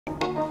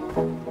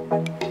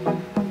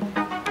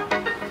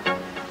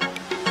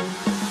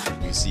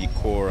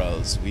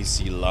corals, we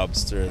see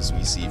lobsters,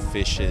 we see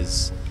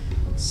fishes.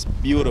 It's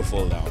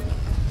beautiful down there.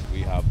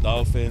 We have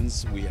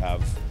dolphins, we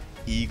have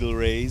eagle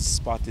rays,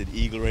 spotted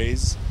eagle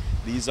rays.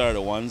 These are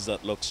the ones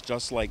that looks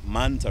just like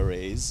manta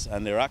rays,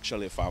 and they're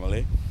actually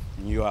family.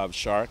 And you have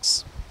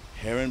sharks.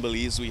 Here in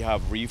Belize, we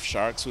have reef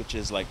sharks, which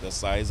is like the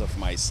size of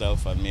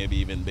myself and maybe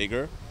even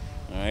bigger.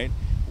 All right.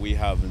 We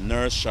have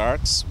nurse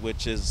sharks,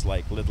 which is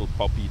like little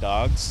puppy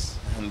dogs,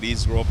 and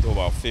these grow up to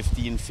about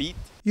 15 feet.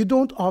 You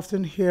don't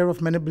often hear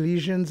of many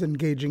Belizeans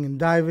engaging in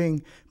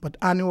diving, but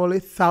annually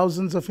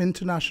thousands of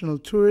international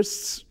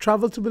tourists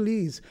travel to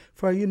Belize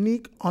for a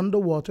unique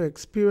underwater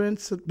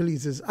experience at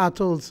Belize's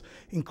atolls,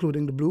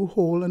 including the Blue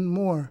Hole and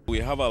more. We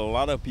have a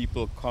lot of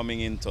people coming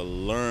in to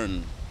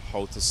learn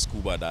how to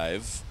scuba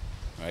dive,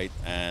 right?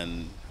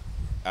 And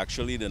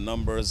actually the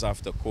numbers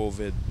after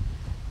COVID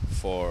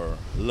for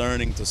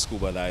learning to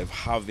scuba dive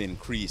have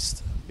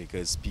increased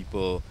because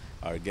people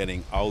are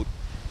getting out.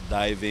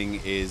 Diving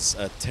is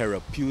a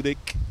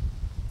therapeutic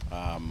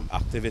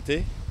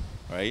activity,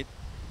 right?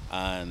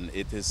 And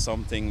it is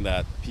something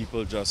that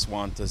people just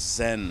want to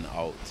zen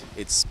out.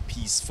 It's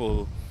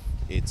peaceful,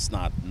 it's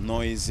not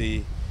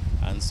noisy,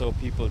 and so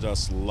people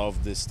just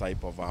love this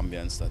type of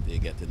ambience that they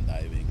get in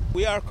diving.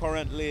 We are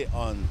currently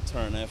on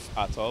Turnef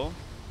Atoll,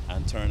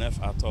 and Turnef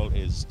Atoll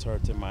is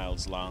 30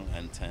 miles long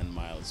and 10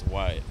 miles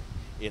wide.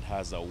 It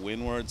has a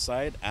windward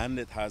side and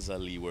it has a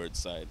leeward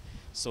side.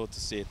 So to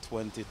say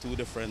 22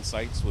 different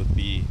sites would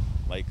be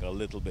like a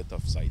little bit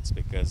of sites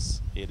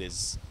because it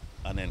is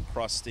an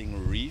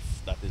encrusting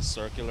reef that is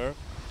circular.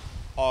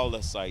 All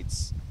the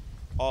sites,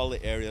 all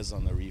the areas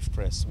on the reef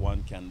crest,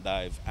 one can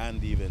dive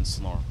and even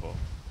snorkel,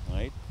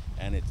 right?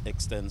 And it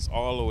extends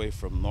all the way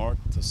from north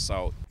to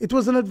south. It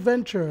was an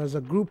adventure as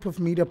a group of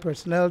media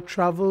personnel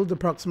traveled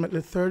approximately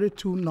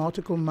 32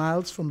 nautical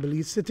miles from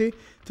Belize City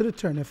to the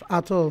Turnef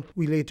Atoll.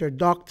 We later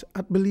docked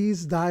at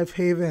Belize Dive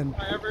Haven.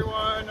 Hi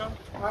everyone.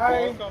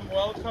 Hi.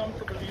 Welcome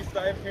to Belize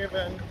Dive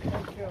Haven.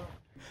 Thank you.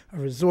 A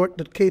resort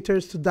that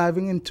caters to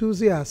diving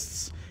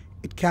enthusiasts.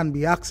 It can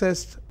be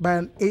accessed by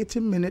an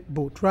 80-minute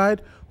boat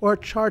ride or a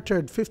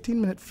chartered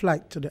 15-minute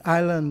flight to the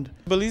island.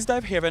 Belize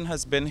Dive Haven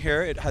has been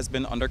here. It has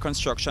been under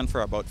construction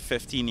for about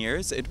 15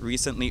 years. It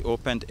recently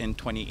opened in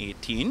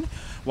 2018.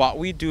 What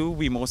we do,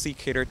 we mostly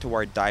cater to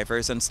our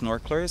divers and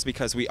snorkelers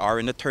because we are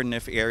in the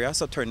Turnef area.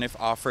 So Turnef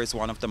offers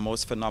one of the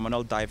most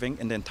phenomenal diving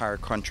in the entire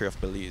country of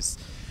Belize.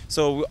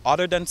 So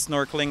other than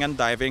snorkeling and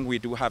diving, we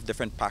do have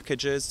different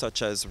packages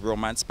such as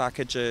romance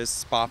packages,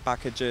 spa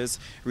packages,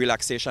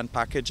 relaxation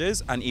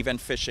packages, and even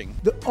fishing.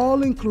 The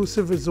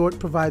all-inclusive resort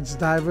provides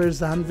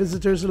divers and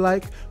visitors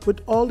alike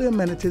with all the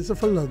amenities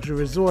of a luxury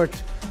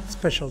resort.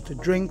 Specialty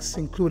drinks,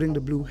 including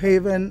the Blue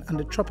Haven and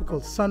the Tropical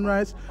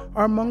Sunrise,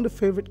 are among the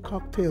favorite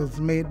cocktails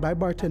made by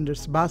bartender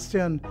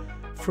Sebastian.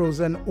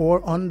 Frozen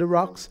or on the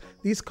rocks,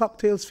 these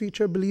cocktails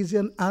feature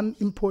Belizean and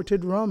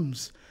imported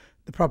rums.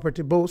 The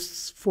property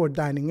boasts 4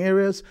 dining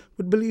areas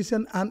with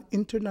Belizean and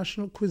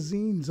international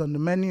cuisines on the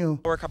menu.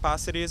 Our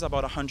capacity is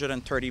about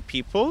 130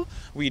 people.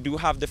 We do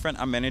have different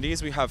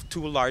amenities. We have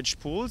 2 large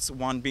pools,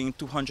 one being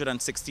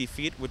 260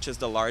 feet, which is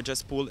the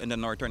largest pool in the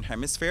Northern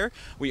Hemisphere.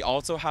 We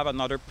also have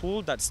another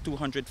pool that's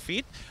 200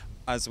 feet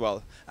as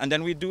well. And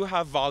then we do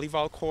have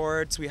volleyball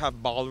courts, we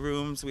have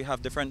ballrooms, we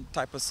have different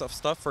types of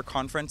stuff for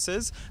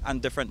conferences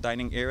and different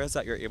dining areas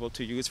that you're able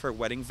to use for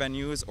wedding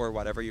venues or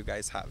whatever you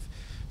guys have.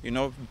 You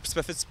know,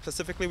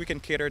 specifically we can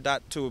cater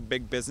that to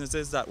big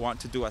businesses that want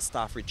to do a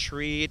staff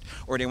retreat,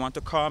 or they want to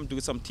come do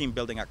some team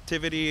building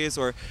activities,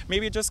 or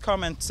maybe just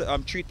come and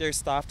treat their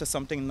staff to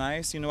something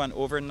nice, you know, an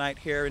overnight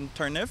here in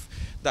Turnef.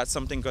 That's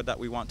something good that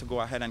we want to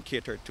go ahead and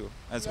cater to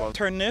as well.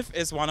 Turnef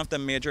is one of the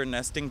major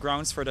nesting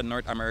grounds for the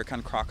North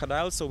American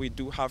crocodiles, so we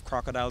do have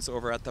crocodiles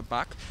over at the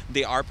back.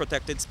 They are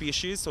protected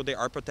species, so they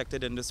are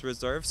protected in this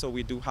reserve, so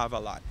we do have a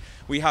lot.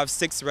 We have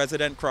 6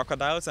 resident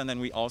crocodiles, and then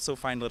we also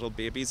find little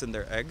babies in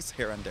their eggs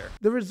here and there.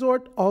 The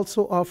resort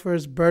also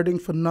offers birding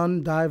for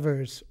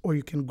non-divers, or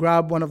you can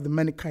grab one of the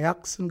many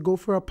kayaks and go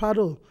for a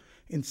paddle.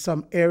 In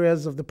some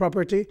areas of the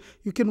property,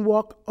 you can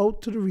walk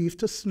out to the reef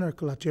to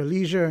snorkel at your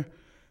leisure.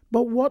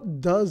 But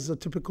what does a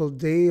typical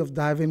day of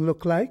diving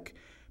look like?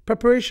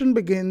 Preparation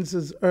begins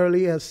as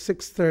early as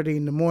 6:30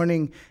 in the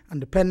morning, and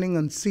depending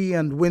on sea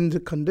and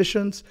wind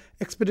conditions,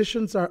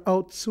 expeditions are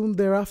out soon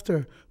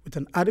thereafter with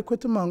an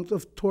adequate amount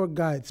of tour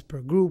guides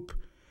per group.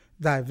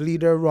 Dive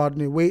leader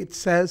Rodney Waite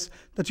says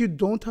that you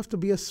don't have to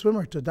be a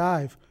swimmer to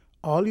dive.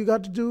 All you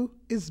got to do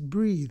is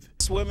breathe.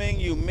 Swimming,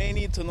 you may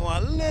need to know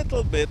a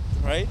little bit,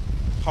 right?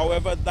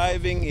 However,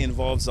 diving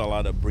involves a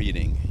lot of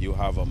breathing. You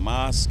have a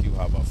mask, you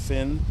have a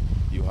fin,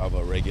 you have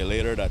a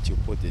regulator that you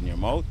put in your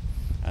mouth,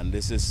 and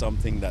this is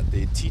something that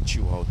they teach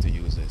you how to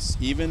use this.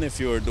 Even if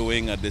you're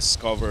doing a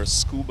Discover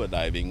scuba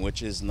diving,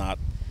 which is not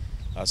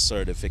a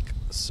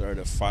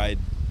certified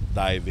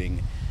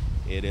diving,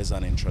 it is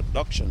an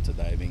introduction to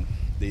diving.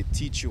 They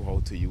teach you how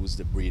to use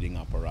the breathing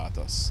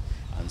apparatus.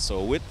 And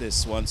so with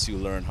this, once you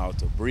learn how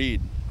to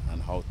breathe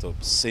and how to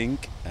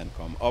sink and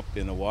come up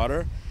in the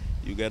water,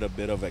 you get a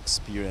bit of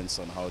experience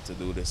on how to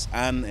do this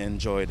and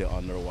enjoy the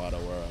underwater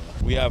world.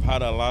 We have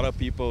had a lot of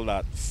people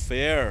that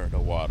fear the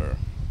water.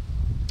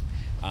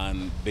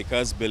 And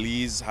because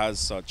Belize has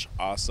such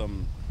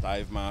awesome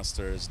dive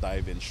masters,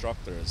 dive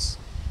instructors,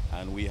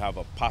 and we have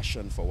a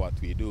passion for what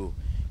we do,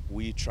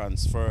 we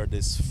transfer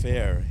this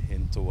fear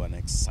into an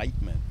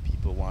excitement.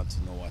 People want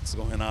to know what's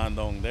going on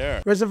down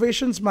there.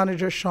 Reservations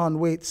manager Sean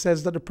Waite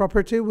says that the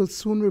property will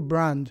soon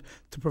rebrand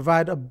to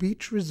provide a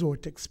beach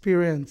resort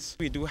experience.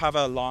 We do have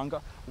a long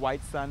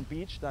white sand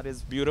beach that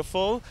is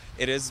beautiful.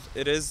 It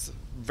is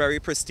very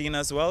pristine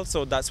as well,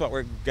 so that's what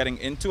we're getting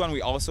into, and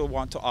we also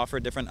want to offer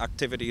different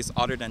activities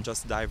other than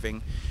just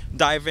diving,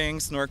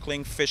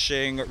 snorkeling,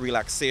 fishing,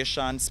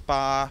 relaxation,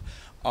 spa,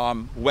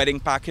 wedding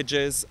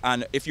packages,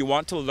 and if you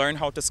want to learn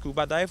how to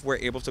scuba dive, we're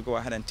able to go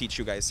ahead and teach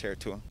you guys here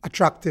too.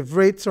 Attractive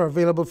rates are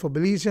available for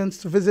Belizeans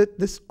to visit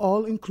this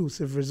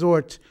all-inclusive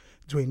resort.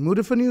 Duane,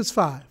 Moody for News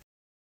 5.